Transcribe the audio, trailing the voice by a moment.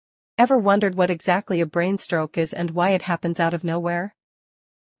Ever wondered what exactly a brain stroke is and why it happens out of nowhere?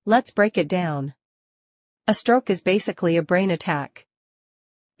 Let's break it down. A stroke is basically a brain attack.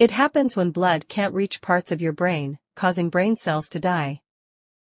 It happens when blood can't reach parts of your brain, causing brain cells to die.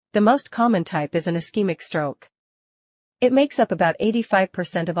 The most common type is an ischemic stroke. It makes up about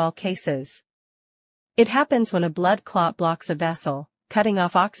 85% of all cases. It happens when a blood clot blocks a vessel, cutting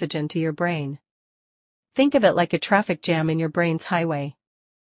off oxygen to your brain. Think of it like a traffic jam in your brain's highway.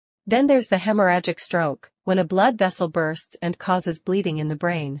 Then there's the hemorrhagic stroke, when a blood vessel bursts and causes bleeding in the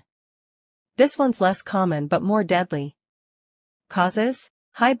brain. This one's less common but more deadly. Causes: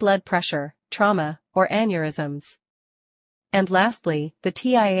 high blood pressure, trauma, or aneurysms. And lastly, the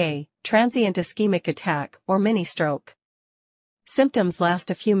TIA, Transient Ischemic Attack or mini-stroke. Symptoms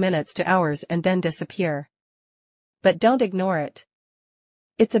last a few minutes to hours and then disappear. But don't ignore it.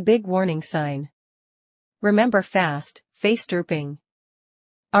 It's a big warning sign. Remember: fast, face drooping,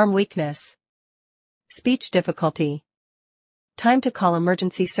 arm weakness, speech difficulty. Time to call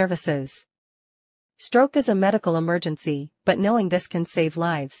emergency services. Stroke is a medical emergency, but knowing this can save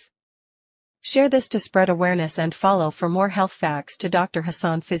lives. Share this to spread awareness and follow for more health facts to Dr.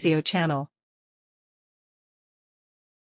 Hassan Physio channel.